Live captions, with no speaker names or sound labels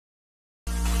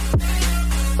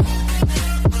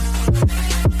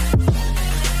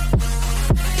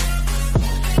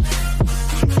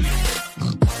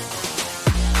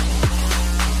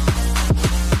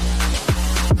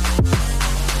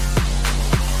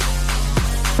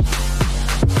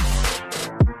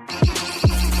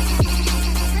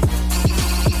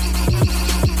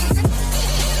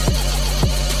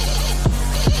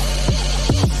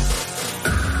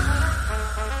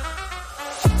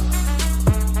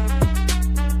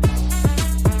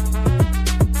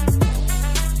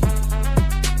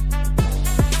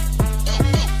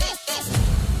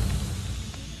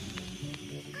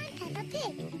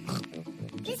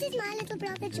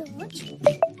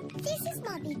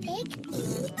Pig,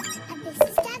 and this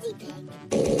is Daddy Pig.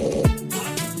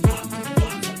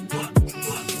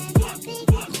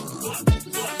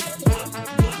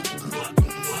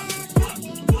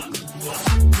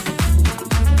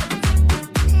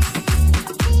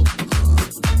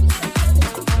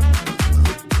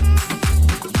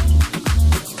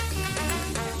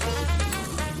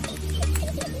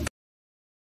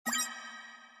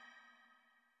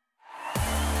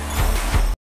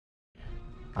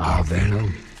 Ah,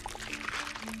 Venom.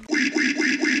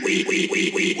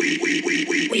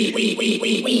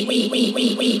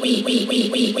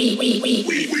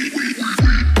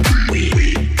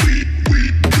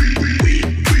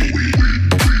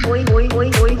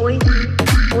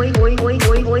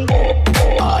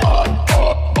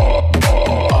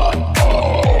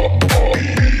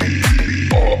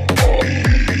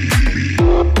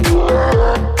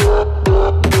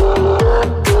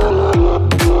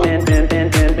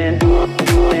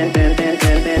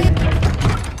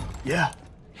 Yeah.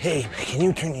 Hey, can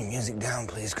you turn your music down,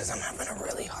 please? Because I'm having a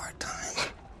really hard time.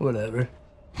 Whatever.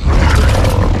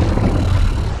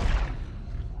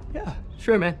 Yeah,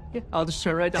 sure, man. Yeah, I'll just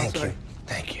turn right down. Thank Sorry. you.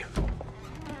 Thank you.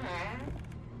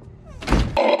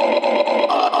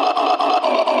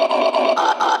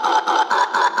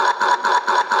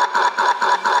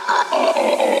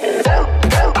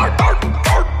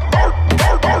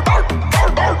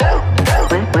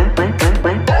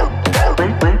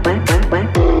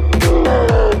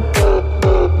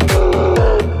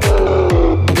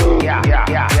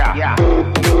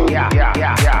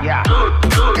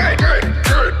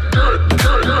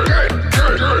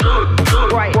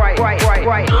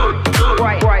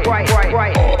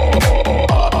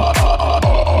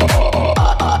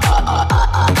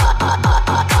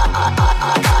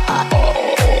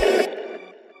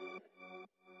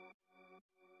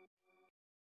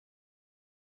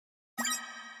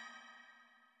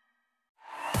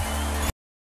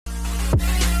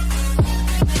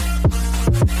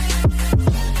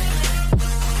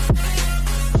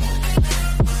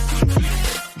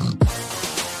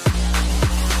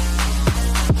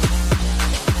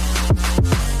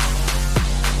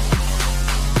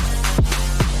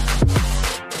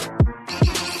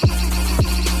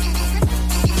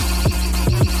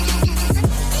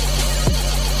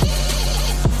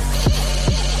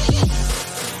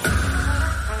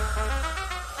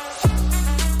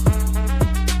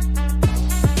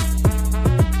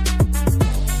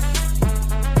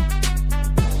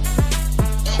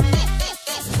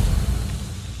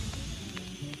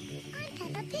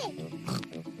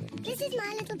 This is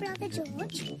my little brother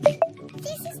George.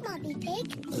 This is Mummy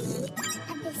Pig.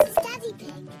 And this is Daddy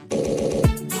Pig.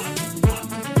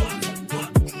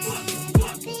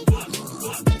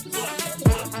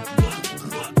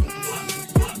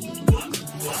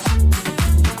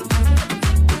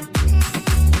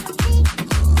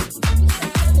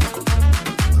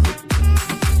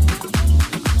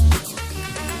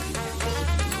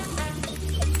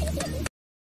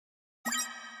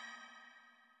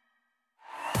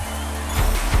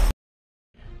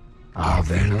 Ah,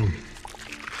 Venom.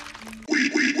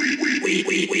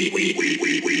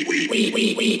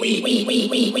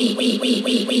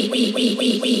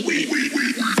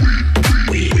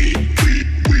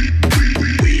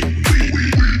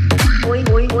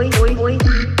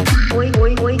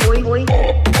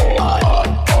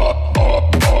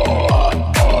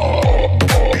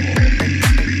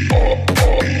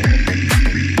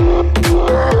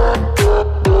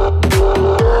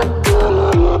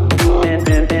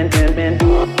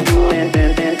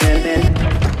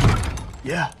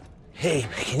 Yeah. Hey,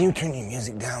 can you turn your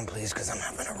music down, please? Because I'm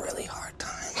having a really hard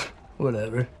time.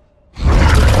 Whatever.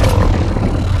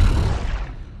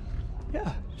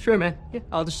 Yeah, sure, man. Yeah,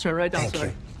 I'll just turn right down. Thank Sorry.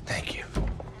 you. Thank you.